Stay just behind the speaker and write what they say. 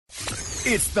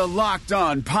It's the Locked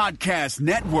On Podcast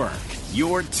Network,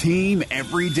 your team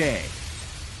every day.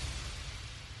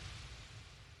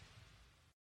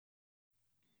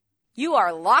 You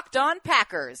are Locked On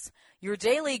Packers, your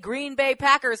daily Green Bay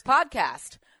Packers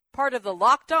podcast, part of the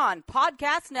Locked On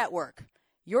Podcast Network,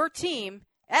 your team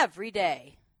every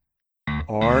day.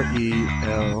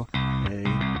 RELAX.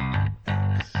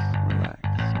 Relax.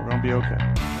 We're going to be okay.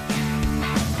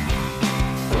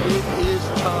 It is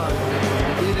time.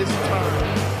 It is time.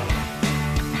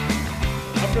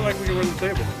 I feel like we can win the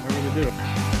table. I really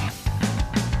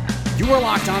do. You are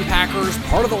Locked On Packers,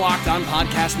 part of the Locked On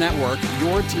Podcast Network,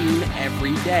 your team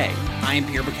every day. I am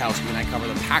Pierre Bukowski, and I cover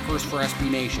the Packers for SB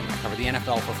Nation. I cover the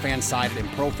NFL for Fansided and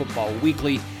Pro Football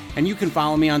Weekly. And you can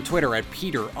follow me on Twitter at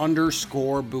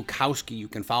Peter_Bukowski. You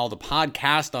can follow the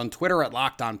podcast on Twitter at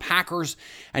Locked On Packers.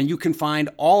 And you can find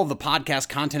all of the podcast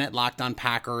content at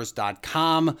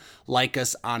LockedOnPackers.com. Like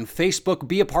us on Facebook.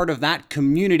 Be a part of that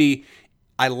community.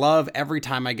 I love every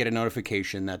time I get a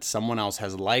notification that someone else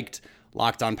has liked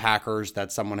Locked On Packers,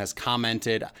 that someone has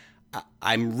commented.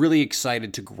 I'm really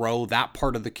excited to grow that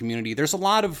part of the community. There's a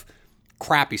lot of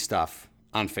crappy stuff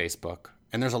on Facebook.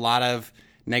 And there's a lot of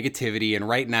negativity, and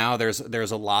right now there's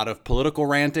a lot of political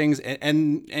rantings,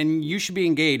 and you should be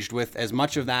engaged with as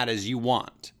much of that as you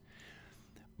want.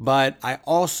 But I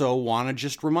also want to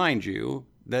just remind you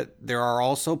that there are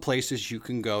also places you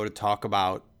can go to talk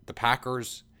about the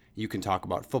Packers, you can talk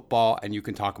about football, and you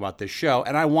can talk about this show.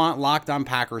 And I want Locked On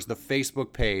Packers, the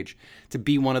Facebook page, to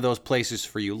be one of those places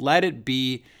for you. Let it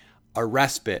be a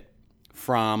respite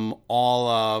from all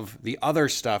of the other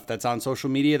stuff that's on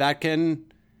social media that can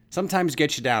sometimes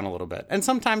get you down a little bit. And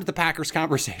sometimes the Packers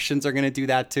conversations are going to do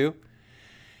that too.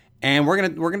 And we're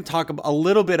going to talk a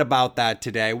little bit about that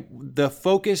today. The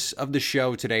focus of the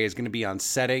show today is going to be on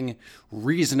setting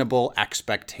reasonable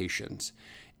expectations.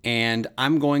 And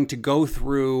I'm going to go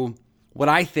through what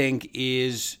I think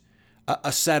is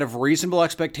a set of reasonable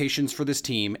expectations for this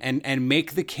team and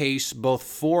make the case both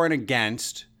for and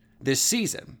against this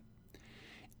season.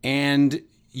 And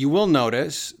you will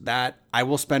notice that I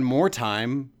will spend more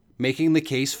time making the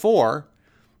case for,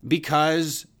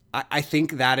 because I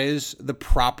think that is the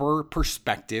proper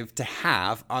perspective to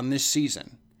have on this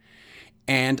season.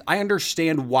 And I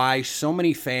understand why so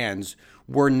many fans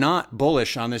were not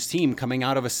bullish on this team coming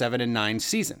out of a 7-9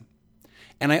 season.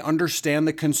 And I understand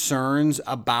the concerns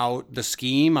about the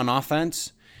scheme on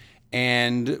offense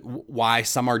and why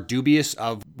some are dubious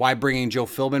of why bringing Joe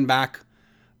Philbin back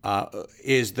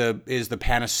is the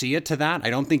panacea to that.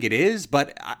 I don't think it is,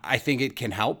 but I think it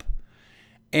can help.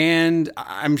 And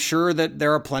I'm sure that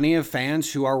there are plenty of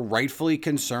fans who are rightfully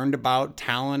concerned about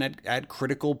talent at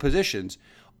critical positions.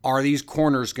 Are these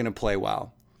corners going to play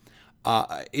well?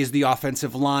 Is the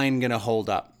offensive line going to hold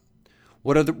up?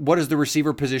 What does the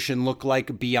receiver position look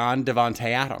like beyond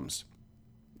Devontae Adams?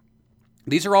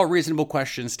 These are all reasonable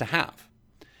questions to have.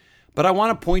 But I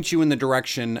want to point you in the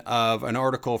direction of an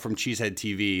article from Cheesehead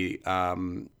TV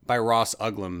by Ross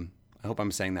Uglum. I hope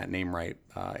I'm saying that name right.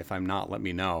 If I'm not, let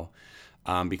me know.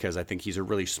 Because I think he's a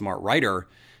really smart writer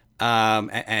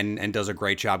and does a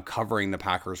great job covering the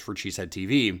Packers for Cheesehead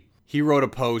TV. He wrote a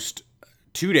post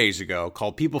 2 days ago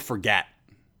called "People Forget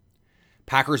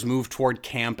Packers Move Toward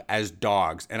Camp as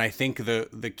Dogs." And I think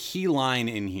the key line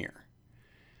in here,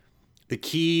 the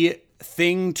key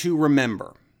thing to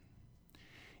remember,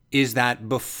 is that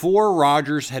before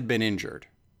Rodgers had been injured,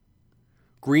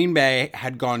 Green Bay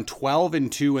had gone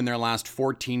 12-2 in their last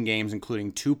 14 games,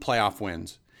 including 2 playoff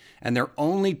wins. And their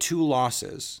only 2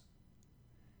 losses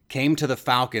came to the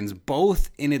Falcons, both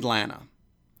in Atlanta,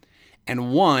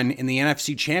 and one in the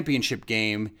NFC Championship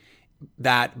game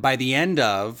that by the end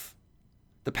of,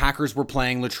 the Packers were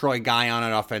playing LaTroy Guion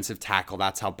at offensive tackle.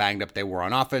 That's how banged up they were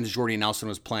on offense. Jordy Nelson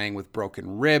was playing with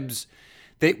broken ribs.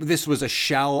 This was a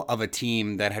shell of a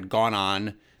team that had gone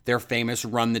on their famous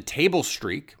run-the-table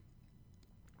streak.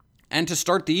 And to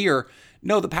start the year,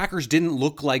 no, the Packers didn't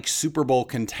look like Super Bowl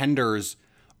contenders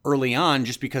early on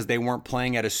just because they weren't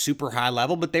playing at a super high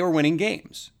level, but they were winning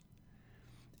games.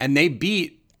 And they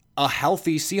beat a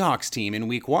healthy Seahawks team in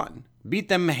week 1. Beat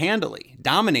them handily.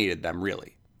 Dominated them,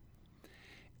 really.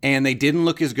 And they didn't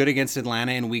look as good against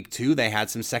Atlanta in week 2. They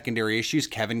had some secondary issues.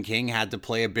 Kevin King had to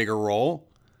play a bigger role.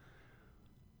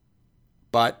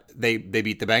 But they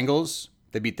beat the Bengals.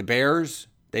 They beat the Bears.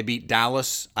 They beat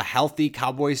Dallas, a healthy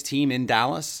Cowboys team in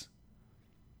Dallas.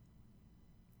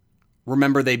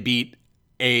 Remember, they beat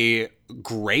a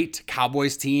great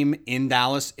Cowboys team in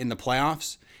Dallas in the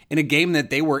playoffs in a game that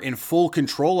they were in full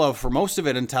control of for most of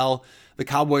it until the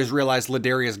Cowboys realized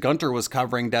Ladarius Gunter was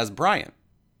covering Dez Bryant.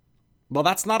 Well,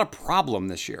 that's not a problem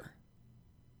this year.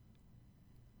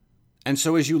 And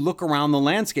so as you look around the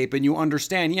landscape and you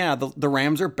understand, yeah, the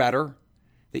Rams are better.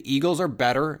 The Eagles are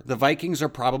better. The Vikings are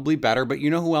probably better. But you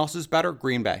know who else is better?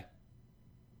 Green Bay.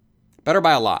 Better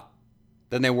by a lot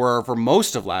than they were for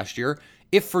most of last year.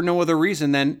 If for no other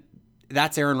reason than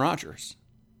that's Aaron Rodgers.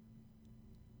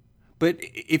 But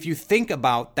if you think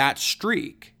about that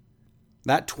streak,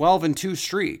 that 12-2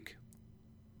 streak,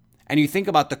 and you think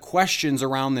about the questions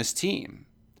around this team,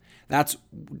 that's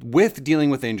with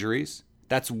dealing with injuries.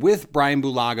 That's with Brian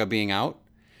Bulaga being out.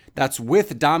 That's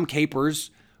with Dom Capers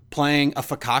playing a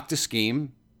fakakta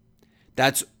scheme.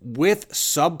 That's with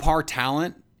subpar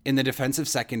talent in the defensive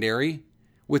secondary,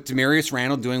 with Demarius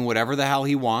Randall doing whatever the hell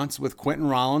he wants, with Quentin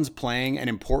Rollins playing an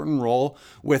important role,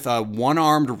 with a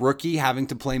one-armed rookie having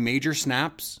to play major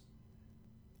snaps.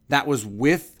 That was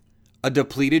with a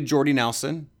depleted Jordy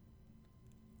Nelson,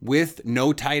 with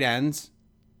no tight ends,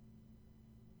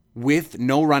 with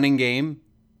no running game,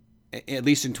 at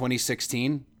least in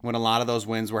 2016, when a lot of those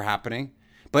wins were happening.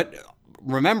 But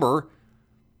remember,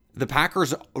 the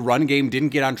Packers' run game didn't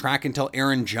get on track until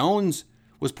Aaron Jones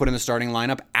was put in the starting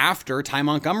lineup after Ty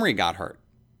Montgomery got hurt.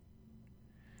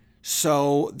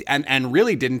 So, and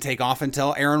really didn't take off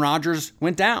until Aaron Rodgers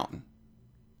went down.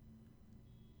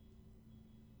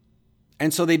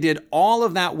 And so they did all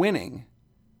of that winning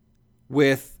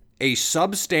with a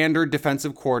substandard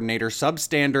defensive coordinator,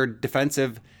 substandard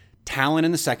defensive talent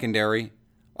in the secondary,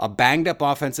 a banged up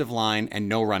offensive line, and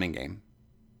no running game.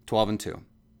 12-2.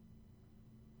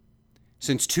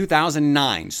 Since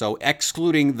 2009, so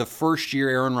excluding the first year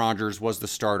Aaron Rodgers was the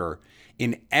starter,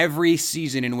 in every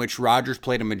season in which Rodgers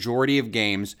played a majority of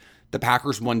games, the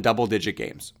Packers won double-digit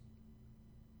games.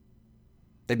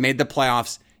 They've made the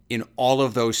playoffs in all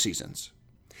of those seasons.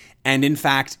 And in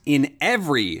fact, in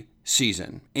every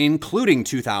season, including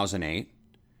 2008,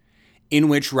 in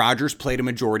which Rodgers played a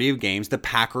majority of games, the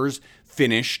Packers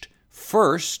finished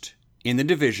first in the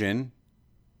division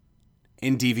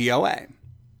in DVOA.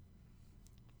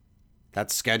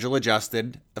 That's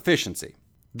schedule-adjusted efficiency.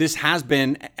 This has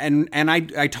been, and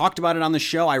I talked about it on the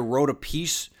show. I wrote a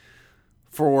piece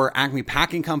for Acme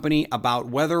Packing Company about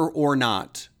whether or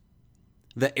not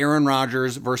the Aaron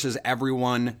Rodgers versus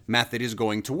everyone method is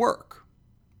going to work.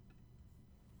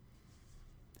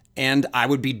 And I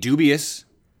would be dubious.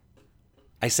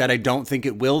 I said I don't think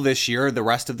it will this year. The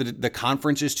rest of the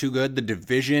conference is too good. The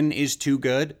division is too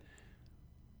good.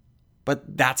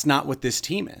 But that's not what this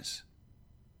team is.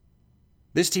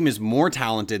 This team is more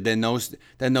talented than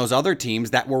those other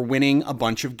teams that were winning a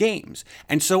bunch of games.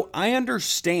 And so I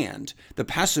understand the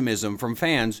pessimism from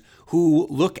fans who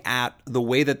look at the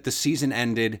way that the season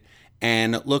ended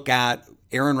and look at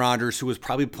Aaron Rodgers, who was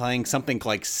probably playing something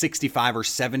like 65 or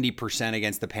 70%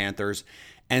 against the Panthers,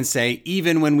 and say,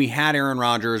 even when we had Aaron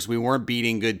Rodgers, we weren't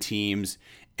beating good teams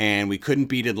and we couldn't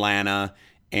beat Atlanta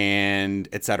and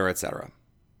et cetera, et cetera.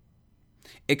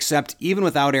 Except even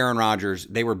without Aaron Rodgers,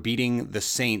 they were beating the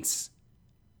Saints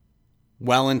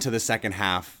well into the second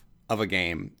half of a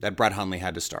game that Brett Hundley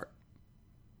had to start.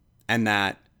 And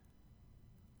that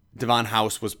Devon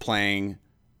House was playing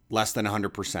less than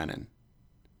 100% in.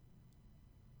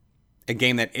 A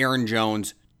game that Aaron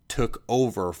Jones took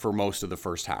over for most of the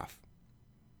first half.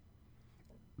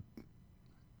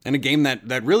 And a game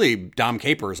that really Dom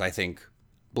Capers, I think,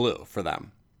 blew for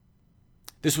them.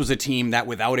 This was a team that,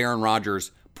 without Aaron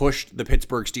Rodgers, pushed the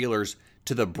Pittsburgh Steelers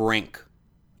to the brink.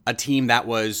 A team that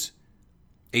was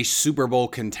a Super Bowl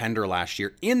contender last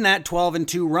year in that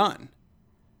 12-2 run.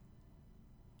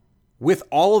 With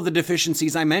all of the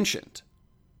deficiencies I mentioned.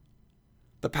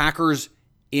 The Packers,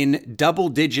 in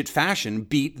double-digit fashion,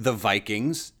 beat the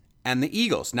Vikings and the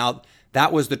Eagles. Now,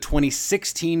 that was the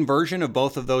 2016 version of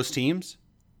both of those teams.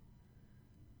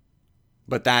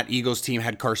 But that Eagles team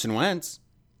had Carson Wentz.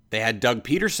 They had Doug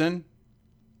Peterson.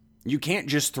 You can't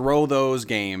just throw those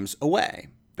games away.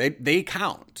 They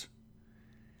count.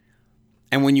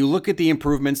 And when you look at the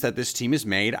improvements that this team has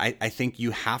made, I think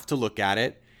you have to look at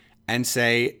it and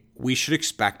say we should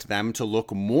expect them to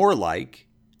look more like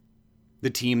the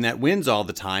team that wins all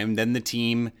the time than the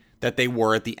team that they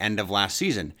were at the end of last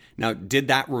season. Now, did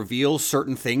that reveal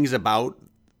certain things about,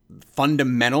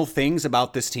 fundamental things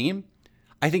about this team?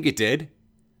 I think it did.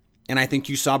 And I think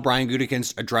you saw Brian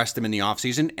Gutekunst address them in the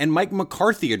offseason, and Mike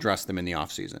McCarthy addressed them in the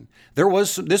offseason.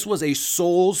 This was a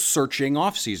soul-searching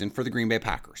offseason for the Green Bay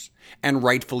Packers, and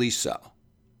rightfully so.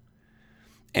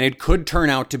 And it could turn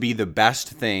out to be the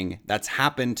best thing that's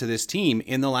happened to this team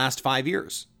in the last 5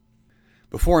 years.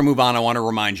 Before I move on, I want to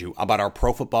remind you about our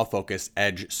Pro Football Focus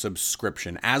Edge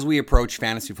subscription. As we approach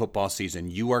fantasy football season,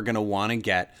 you are going to want to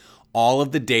get all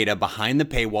of the data behind the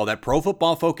paywall that Pro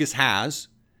Football Focus has,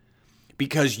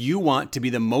 because you want to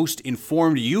be the most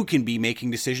informed you can be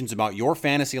making decisions about your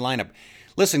fantasy lineup.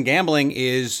 Listen, gambling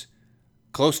is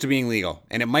close to being legal,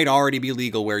 and it might already be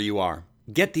legal where you are.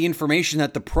 Get the information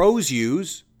that the pros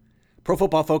use. Pro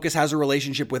Football Focus has a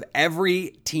relationship with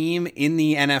every team in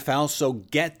the NFL, so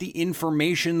get the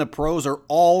information the pros are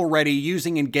already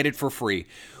using and get it for free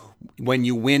when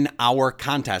you win our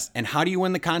contest. And how do you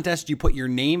win the contest? You put your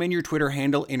name and your Twitter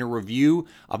handle in a review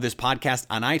of this podcast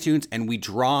on iTunes, and we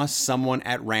draw someone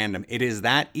at random. It is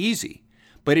that easy,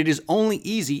 but it is only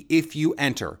easy if you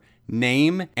enter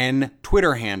name and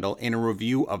Twitter handle in a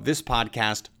review of this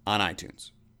podcast on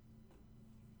iTunes.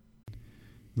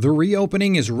 The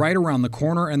reopening is right around the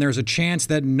corner, and there's a chance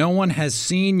that no one has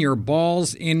seen your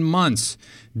balls in months.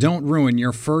 Don't ruin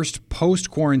your first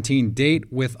post-quarantine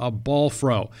date with a ball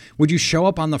fro. Would you show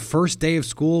up on the first day of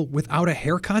school without a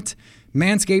haircut?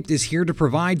 Manscaped is here to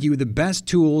provide you the best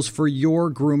tools for your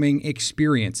grooming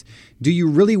experience. Do you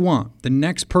really want the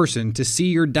next person to see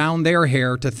your down there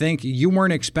hair to think you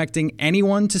weren't expecting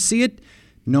anyone to see it?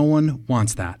 No one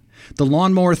wants that. The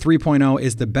Lawnmower 3.0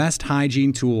 is the best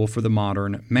hygiene tool for the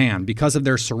modern man. Because of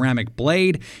their ceramic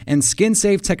blade and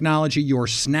skin-safe technology, your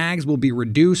snags will be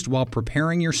reduced while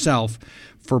preparing yourself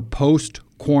for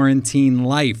post-quarantine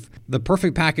life. The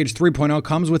Perfect Package 3.0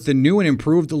 comes with the new and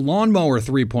improved Lawnmower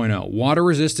 3.0,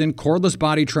 water-resistant, cordless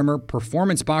body trimmer,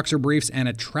 performance boxer briefs, and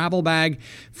a travel bag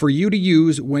for you to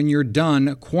use when you're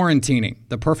done quarantining.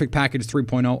 The Perfect Package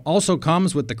 3.0 also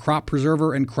comes with the Crop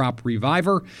Preserver and Crop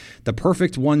Reviver, the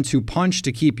perfect 1-2 punch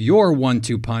to keep your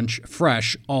 1-2 punch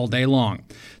fresh all day long.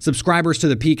 Subscribers to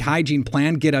the Peak Hygiene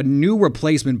Plan get a new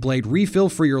replacement blade refill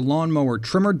for your lawnmower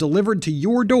trimmer delivered to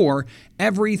your door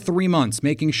every 3 months,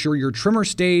 making sure your trimmer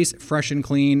stays fresh and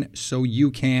clean so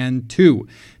you can too.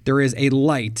 There is a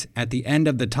light at the end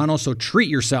of the tunnel, so treat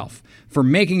yourself for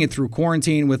making it through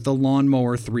quarantine with the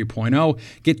Lawnmower 3.0.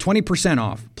 Get 20%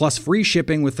 off plus free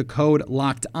shipping with the code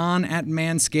LOCKEDON at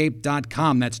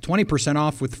manscaped.com. That's 20%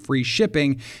 off with free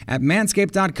shipping at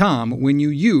manscaped.com when you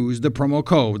use the promo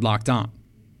code LOCKEDON.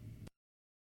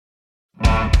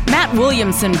 Matt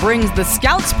Williamson brings the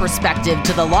scout's perspective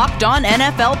to the Locked On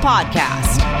NFL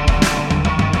podcast.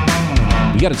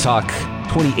 We got to talk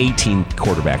 2018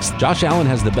 quarterbacks. Josh Allen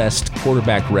has the best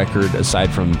quarterback record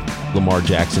aside from Lamar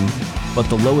Jackson, but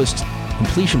the lowest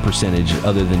completion percentage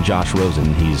other than Josh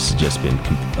Rosen. He's just been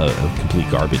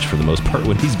complete garbage for the most part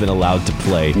when he's been allowed to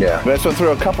play. Yeah, but I just want to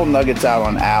throw a couple nuggets out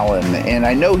on Allen, and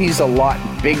I know he's a lot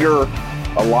bigger,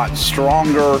 a lot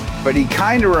stronger, but he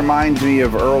kind of reminds me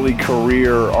of early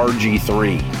career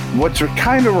RG3. What's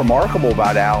kind of remarkable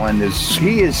about Allen is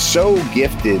he is so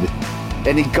gifted,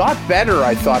 and he got better,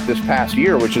 I thought, this past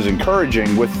year, which is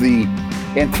encouraging with the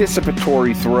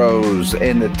anticipatory throws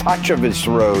and the touch of his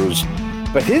throws.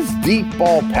 But his deep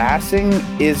ball passing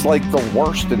is like the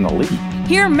worst in the league.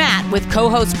 Hear Matt with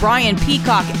co-host Brian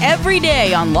Peacock every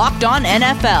day on Locked On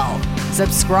NFL.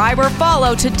 Subscribe or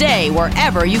follow today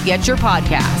wherever you get your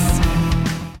podcasts.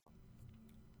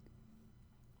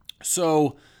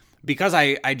 So, because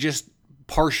I just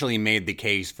partially made the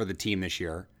case for the team this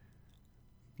year,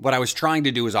 what I was trying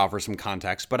to do is offer some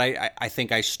context, but I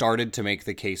think I started to make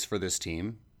the case for this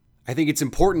team. I think it's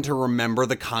important to remember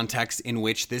the context in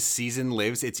which this season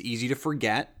lives. It's easy to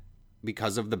forget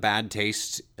because of the bad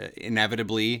taste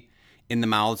inevitably in the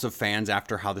mouths of fans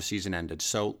after how the season ended.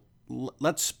 So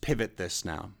let's pivot this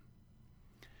now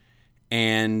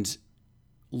and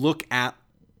look at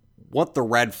what the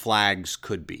red flags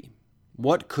could be.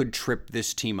 What could trip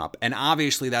this team up? And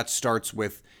obviously that starts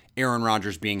with Aaron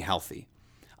Rodgers being healthy.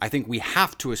 I think we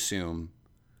have to assume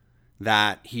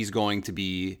that he's going to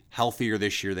be healthier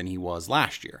this year than he was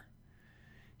last year.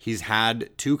 He's had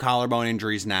 2 collarbone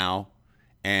injuries now,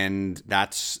 and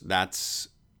that's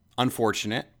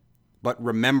unfortunate. But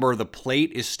remember, the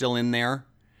plate is still in there.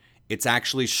 It's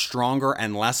actually stronger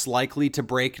and less likely to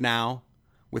break now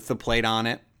with the plate on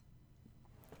it.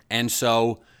 And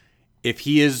so if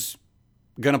he is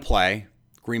going to play,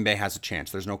 Green Bay has a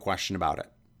chance. There's no question about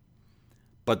it.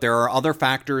 But there are other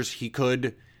factors. He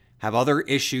could have other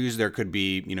issues. There could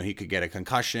be, he could get a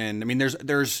concussion. I mean,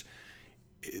 this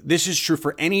is true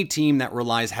for any team that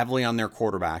relies heavily on their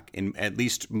quarterback, in at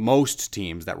least most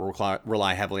teams that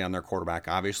rely heavily on their quarterback.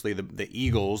 Obviously, the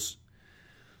Eagles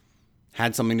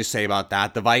had something to say about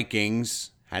that. The Vikings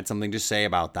had something to say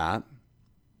about that.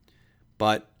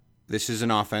 But this is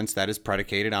an offense that is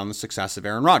predicated on the success of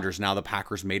Aaron Rodgers. Now, the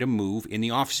Packers made a move in the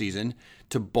offseason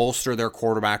to bolster their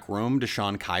quarterback room.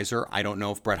 DeShone Kizer. I don't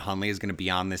know if Brett Hundley is going to be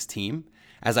on this team.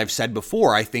 As I've said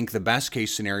before, I think the best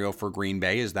case scenario for Green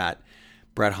Bay is that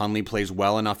Brett Hundley plays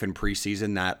well enough in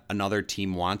preseason that another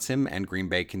team wants him and Green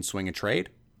Bay can swing a trade.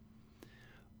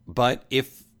 But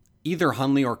if either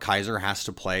Hundley or Kaiser has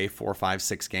to play 4, 5,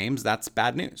 6 games, that's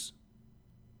bad news.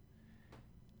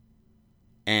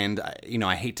 And,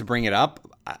 I hate to bring it up.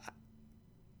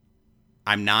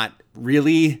 I'm not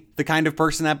really the kind of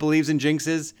person that believes in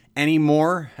jinxes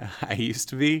anymore. I used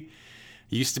to be.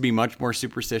 Used to be much more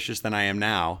superstitious than I am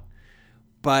now.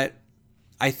 But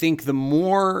I think the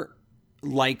more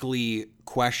likely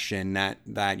question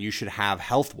that you should have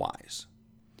health-wise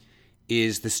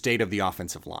is the state of the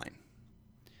offensive line.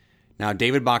 Now,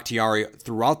 David Bakhtiari,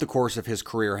 throughout the course of his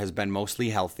career, has been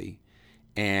mostly healthy.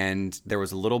 And there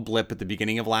was a little blip at the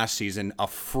beginning of last season, a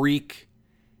freak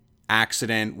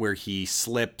accident where he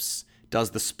slips,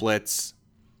 does the splits,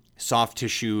 soft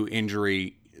tissue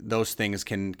injury. Those things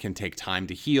can take time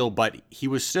to heal, but he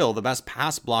was still the best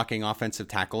pass blocking offensive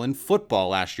tackle in football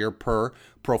last year per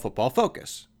Pro Football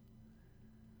Focus.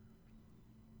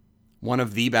 One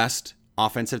of the best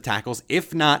offensive tackles,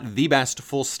 if not the best,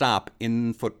 full stop,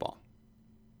 in football.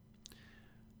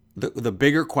 The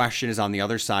bigger question is on the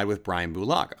other side with Brian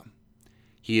Bulaga.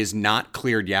 He is not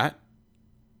cleared yet.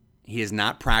 He has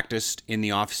not practiced in the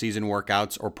offseason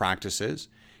workouts or practices.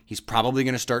 He's probably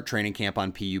going to start training camp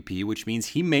on PUP, which means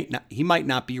he might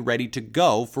not be ready to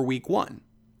go for week 1.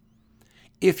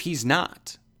 If he's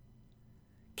not,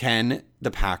 can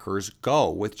the Packers go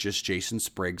with just Jason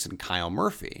Spriggs and Kyle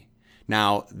Murphy?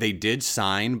 Now, they did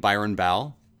sign Byron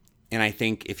Bell, and I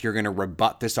think if you're going to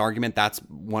rebut this argument, that's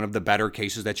one of the better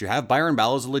cases that you have. Byron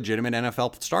Bell is a legitimate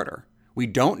NFL starter. We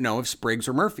don't know if Spriggs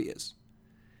or Murphy is.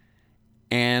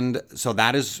 And so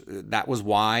that was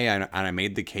why, and I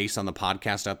made the case on the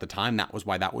podcast at the time, that was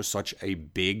why that was such a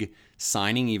big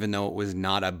signing, even though it was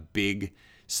not a big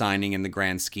signing in the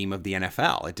grand scheme of the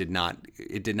NFL.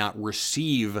 It did not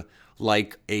receive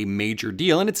like a major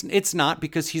deal, and it's not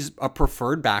because he's a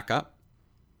preferred backup,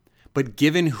 but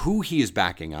given who he is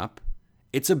backing up,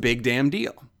 it's a big damn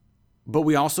deal. But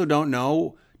we also don't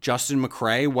know Justin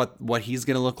McCray, what he's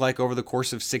going to look like over the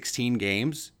course of 16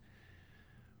 games.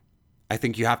 I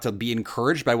think you have to be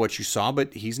encouraged by what you saw,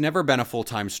 but he's never been a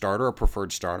full-time starter, a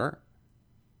preferred starter.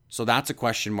 So that's a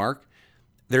question mark.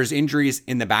 There's injuries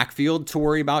in the backfield to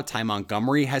worry about. Ty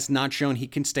Montgomery has not shown he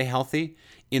can stay healthy.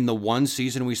 In the one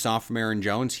season we saw from Aaron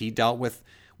Jones, he dealt with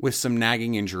some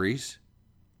nagging injuries.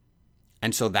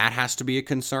 And so that has to be a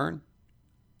concern.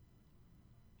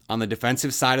 On the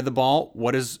defensive side of the ball,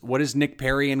 what is Nick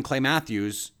Perry and Clay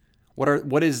Matthews,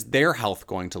 what is their health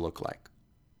going to look like?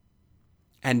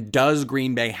 And does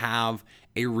Green Bay have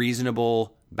a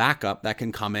reasonable backup that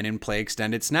can come in and play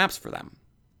extended snaps for them?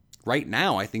 Right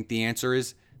now, I think the answer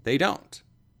is they don't.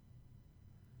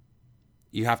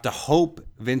 You have to hope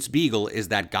Vince Beagle is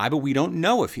that guy, but we don't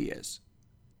know if he is.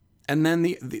 And then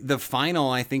the final,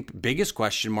 I think, biggest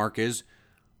question mark is,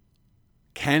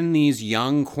 can these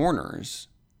young corners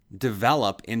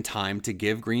develop in time to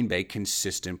give Green Bay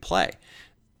consistent play?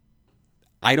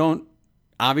 I don't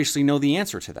obviously know the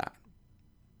answer to that.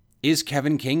 Is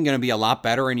Kevin King going to be a lot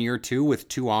better in year 2 with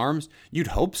 2 arms? You'd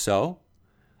hope so,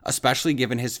 especially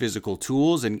given his physical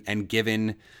tools and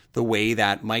given the way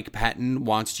that Mike Pettin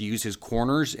wants to use his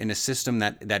corners in a system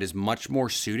that is much more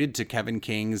suited to Kevin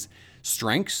King's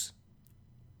strengths.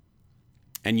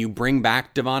 And you bring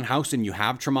back Devon House and you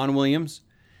have Tramon Williams.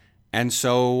 And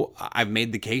so I've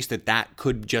made the case that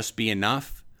could just be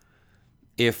enough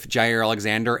if Jair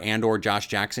Alexander and or Josh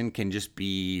Jackson can just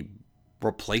be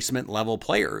replacement level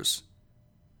players.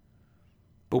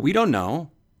 But we don't know.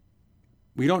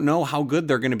 We don't know how good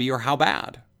they're going to be or how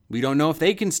bad. We don't know if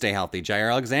they can stay healthy.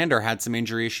 Jair Alexander had some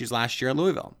injury issues last year at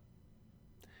Louisville.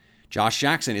 Josh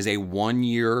Jackson is a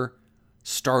 1-year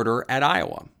starter at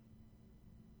Iowa.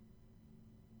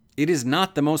 It is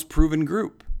not the most proven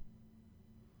group.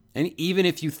 And even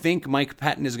if you think Mike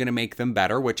Pettin is going to make them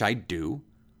better, which I do,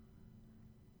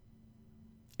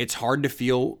 it's hard to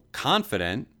feel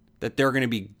confident that they're going to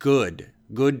be good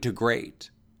to great.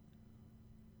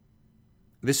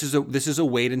 This is a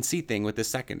wait and see thing with the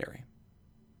secondary.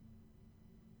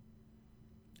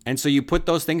 And so you put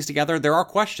those things together, there are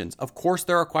questions. Of course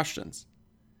there are questions.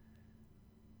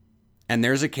 And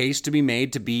there's a case to be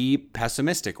made to be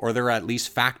pessimistic, or there are at least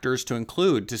factors to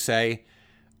include to say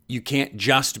you can't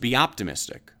just be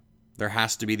optimistic. There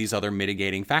has to be these other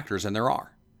mitigating factors, and there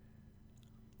are.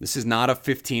 This is not a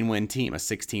 15-win team, a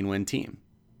 16-win team.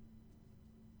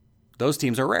 Those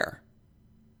teams are rare.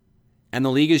 And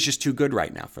the league is just too good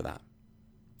right now for that.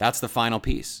 That's the final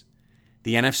piece.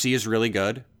 The NFC is really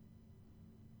good.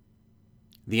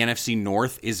 The NFC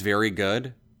North is very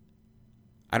good.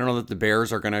 I don't know that the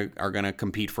Bears are gonna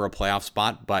compete for a playoff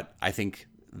spot, but I think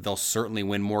they'll certainly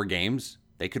win more games.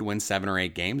 They could win 7 or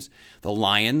 8 games. The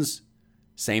Lions,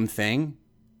 same thing.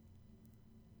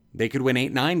 They could win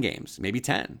 8-9 games, maybe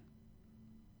 10.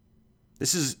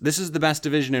 This is the best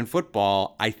division in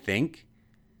football, I think.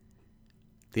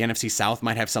 The NFC South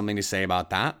might have something to say about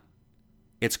that.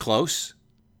 It's close.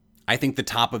 I think the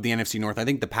top of the NFC North, I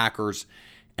think the Packers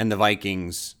and the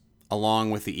Vikings,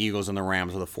 along with the Eagles and the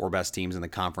Rams, are the 4 best teams in the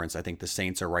conference. I think the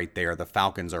Saints are right there. The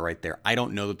Falcons are right there. I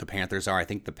don't know that the Panthers are. I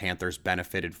think the Panthers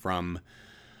benefited from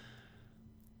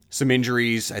some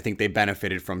injuries. I think they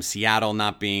benefited from Seattle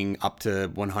not being up to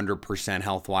 100%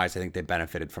 health-wise. I think they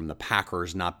benefited from the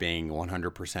Packers not being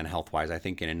 100% health-wise. I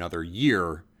think in another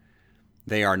year,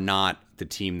 they are not the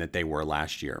team that they were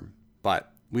last year.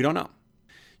 But we don't know.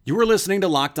 You are listening to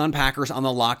Locked On Packers on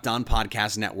the Locked On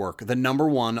Podcast Network, the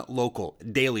 #1 local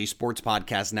daily sports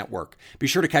podcast network. Be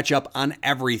sure to catch up on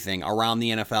everything around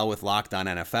the NFL with Locked On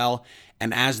NFL,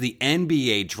 and as the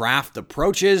NBA draft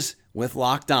approaches, with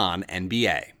Locked On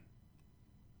NBA.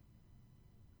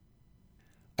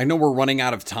 I know we're running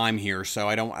out of time here, so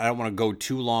I don't want to go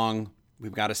too long.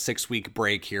 We've got a 6-week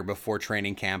break here before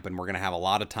training camp, and we're going to have a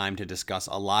lot of time to discuss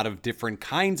a lot of different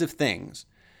kinds of things.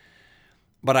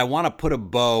 But I want to put a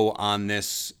bow on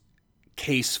this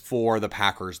case for the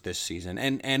Packers this season.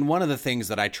 And one of the things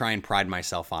that I try and pride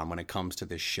myself on when it comes to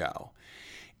this show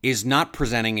is not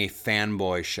presenting a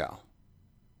fanboy show.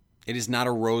 It is not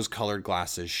a rose-colored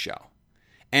glasses show.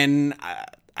 And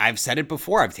I've said it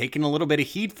before. I've taken a little bit of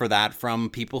heat for that from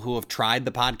people who have tried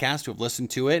the podcast, who have listened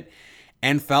to it,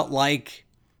 and felt like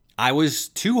I was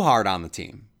too hard on the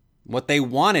team. What they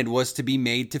wanted was to be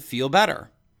made to feel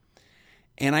better.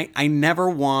 And I never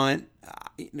want,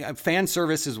 fan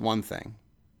service is one thing,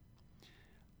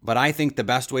 but I think the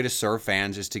best way to serve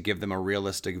fans is to give them a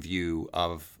realistic view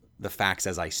of the facts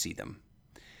as I see them.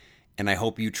 And I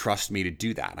hope you trust me to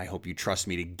do that. I hope you trust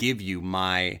me to give you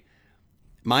my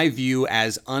view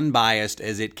as unbiased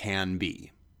as it can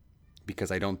be,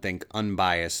 because I don't think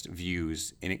unbiased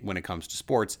views when it comes to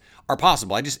sports are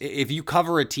possible. If you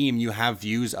cover a team, you have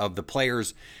views of the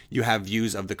players, you have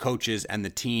views of the coaches and the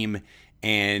team.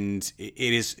 And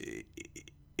it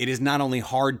is not only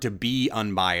hard to be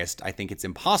unbiased, I think it's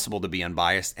impossible to be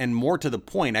unbiased. And more to the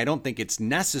point, I don't think it's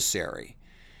necessary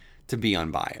to be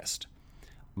unbiased.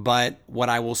 But what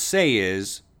I will say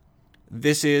is,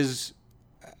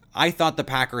 I thought the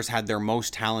Packers had their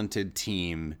most talented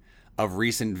team of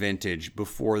recent vintage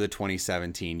before the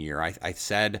 2017 year. I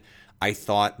said I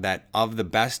thought that of the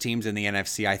best teams in the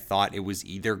NFC, I thought it was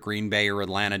either Green Bay or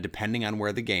Atlanta, depending on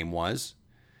where the game was.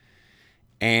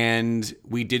 And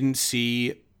we didn't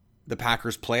see the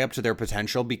Packers play up to their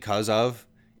potential because of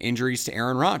injuries to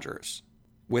Aaron Rodgers.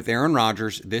 With Aaron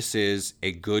Rodgers, this is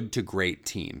a good to great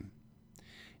team.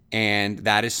 And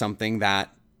that is something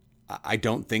that I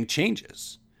don't think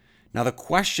changes. Now, the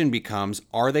question becomes,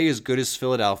 are they as good as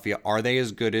Philadelphia? Are they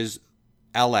as good as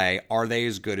LA? Are they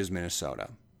as good as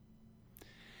Minnesota?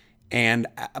 And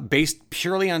based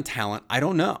purely on talent, I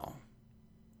don't know.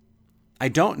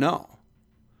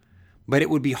 But it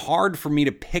would be hard for me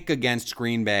to pick against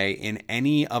Green Bay in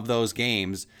any of those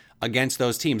games against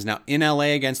those teams. Now, in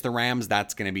LA against the Rams,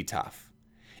 that's going to be tough.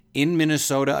 In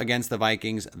Minnesota against the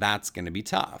Vikings, that's going to be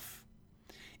tough.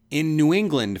 In New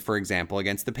England, for example,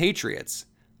 against the Patriots,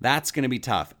 that's going to be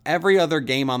tough. Every other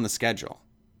game on the schedule,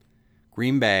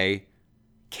 Green Bay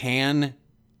can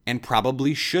and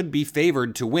probably should be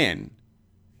favored to win.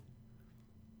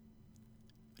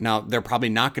 Now, they're probably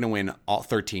not going to win all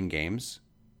 13 games.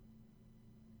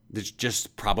 There's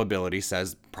just probability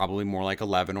says probably more like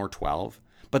 11 or 12.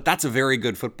 But that's a very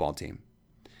good football team.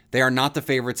 They are not the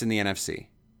favorites in the NFC.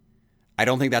 I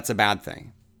don't think that's a bad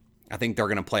thing. I think they're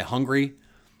going to play hungry.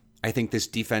 I think this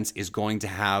defense is going to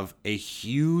have a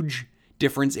huge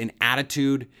difference in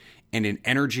attitude and in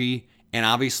energy and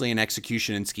obviously in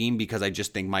execution and scheme, because I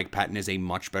just think Mike Pettin is a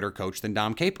much better coach than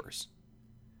Dom Capers.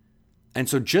 And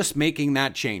so just making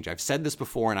that change, I've said this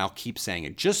before and I'll keep saying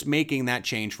it, just making that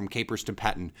change from Capers to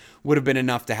Pettin would have been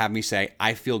enough to have me say,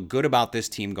 I feel good about this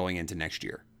team going into next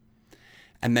year.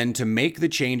 And then to make the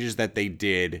changes that they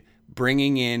did,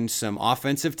 bringing in some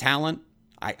offensive talent,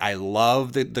 I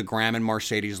love the Graham and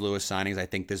Mercedes Lewis signings. I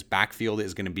think this backfield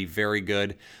is going to be very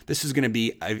good. This is going to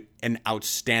be an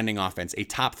outstanding offense, a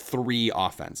top 3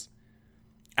 offense,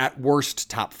 at worst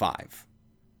top 5.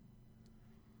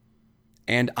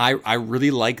 And I really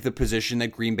like the position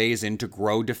that Green Bay is in to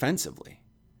grow defensively.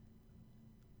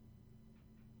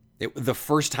 The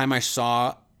first time I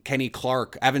saw Kenny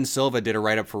Clark, Evan Silva did a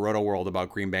write-up for Roto World about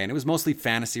Green Bay, and it was mostly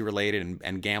fantasy related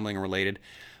and gambling related.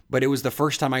 But it was the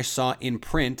first time I saw in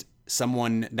print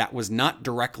someone that was not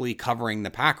directly covering the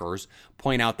Packers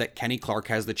point out that Kenny Clark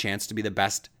has the chance to be the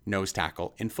best nose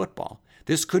tackle in football.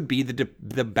 This could be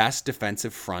the best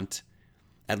defensive front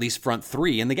at least front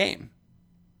three in the game.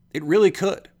 It really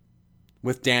could,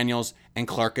 with Daniels and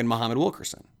Clark and Muhammad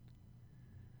Wilkerson.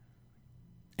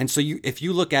 And so if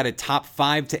you look at a top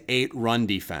 5 to 8 run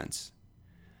defense,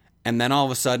 and then all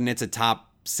of a sudden it's a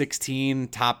top 16,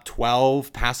 top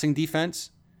 12 passing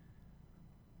defense,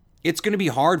 it's going to be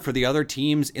hard for the other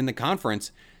teams in the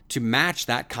conference to match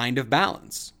that kind of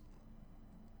balance.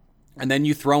 And then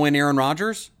you throw in Aaron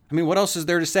Rodgers. I mean, what else is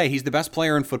there to say? He's the best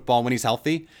player in football when he's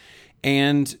healthy,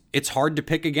 and it's hard to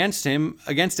pick against him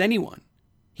against anyone.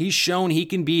 He's shown he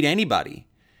can beat anybody,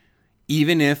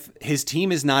 even if his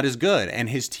team is not as good, and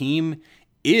his team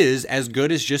is as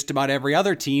good as just about every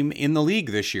other team in the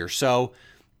league this year. So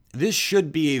this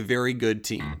should be a very good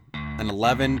team. An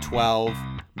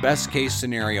 11-12, best case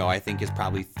scenario, I think, is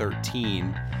probably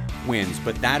 13 wins,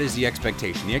 but that is the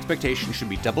expectation. The expectation should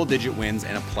be double-digit wins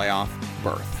and a playoff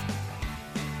berth.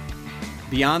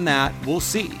 Beyond that, we'll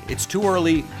see. It's too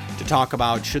early to talk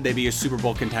about should they be a Super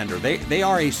Bowl contender. They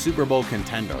are a Super Bowl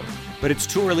contender, but it's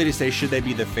too early to say should they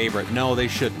be the favorite. No, they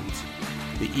shouldn't.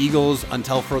 The Eagles,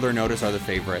 until further notice, are the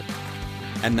favorite.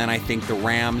 And then I think the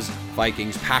Rams,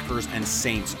 Vikings, Packers, and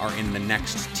Saints are in the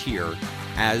next tier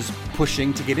as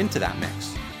pushing to get into that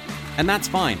mix. And that's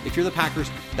fine. If you're the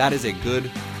Packers, that is a good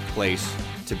place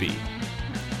to be.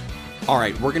 All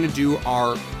right, we're going to do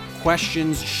our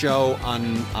questions show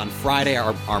on Friday,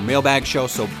 our mailbag show.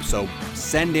 So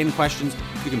send in questions.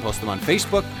 You can post them on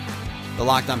Facebook, the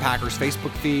Locked On Packers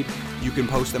Facebook feed. You can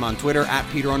post them on Twitter at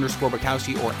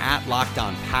Peter_Bukowski or at Locked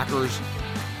On Packers.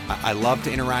 I love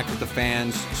to interact with the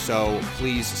fans, so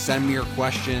please send me your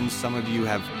questions. Some of you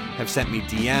have sent me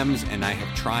DMs, and I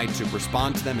have tried to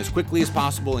respond to them as quickly as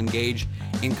possible, engage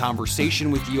in conversation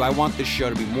with you. I want this show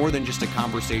to be more than just a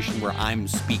conversation where I'm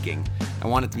speaking. I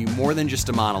want it to be more than just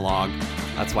a monologue.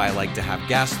 That's why I like to have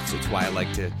guests. It's why I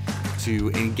like to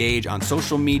engage on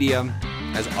social media,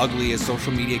 as ugly as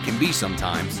social media can be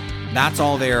sometimes. That's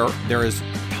all there. There is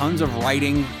tons of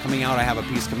writing coming out. I have a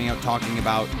piece coming out talking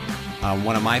about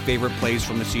one of my favorite plays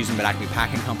from the season, but Acme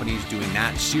Packing Company is doing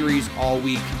that series all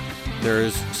week.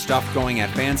 There's stuff going at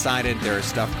Fansided. There is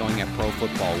stuff going at Pro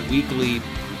Football Weekly.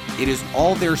 It is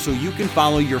all there so you can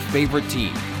follow your favorite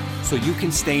team, so you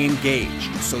can stay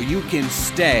engaged, so you can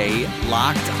stay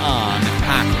locked on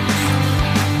Packers.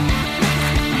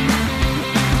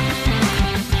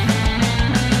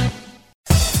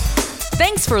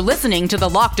 Thanks for listening to the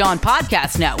Locked On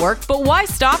Podcast Network, but why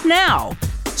stop now?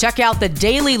 Check out the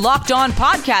daily Locked On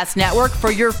Podcast Network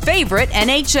for your favorite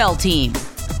NHL team.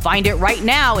 Find it right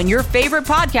now in your favorite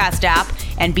podcast app,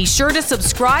 and be sure to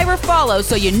subscribe or follow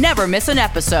so you never miss an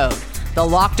episode. The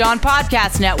Locked On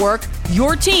Podcast Network,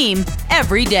 your team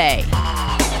every day.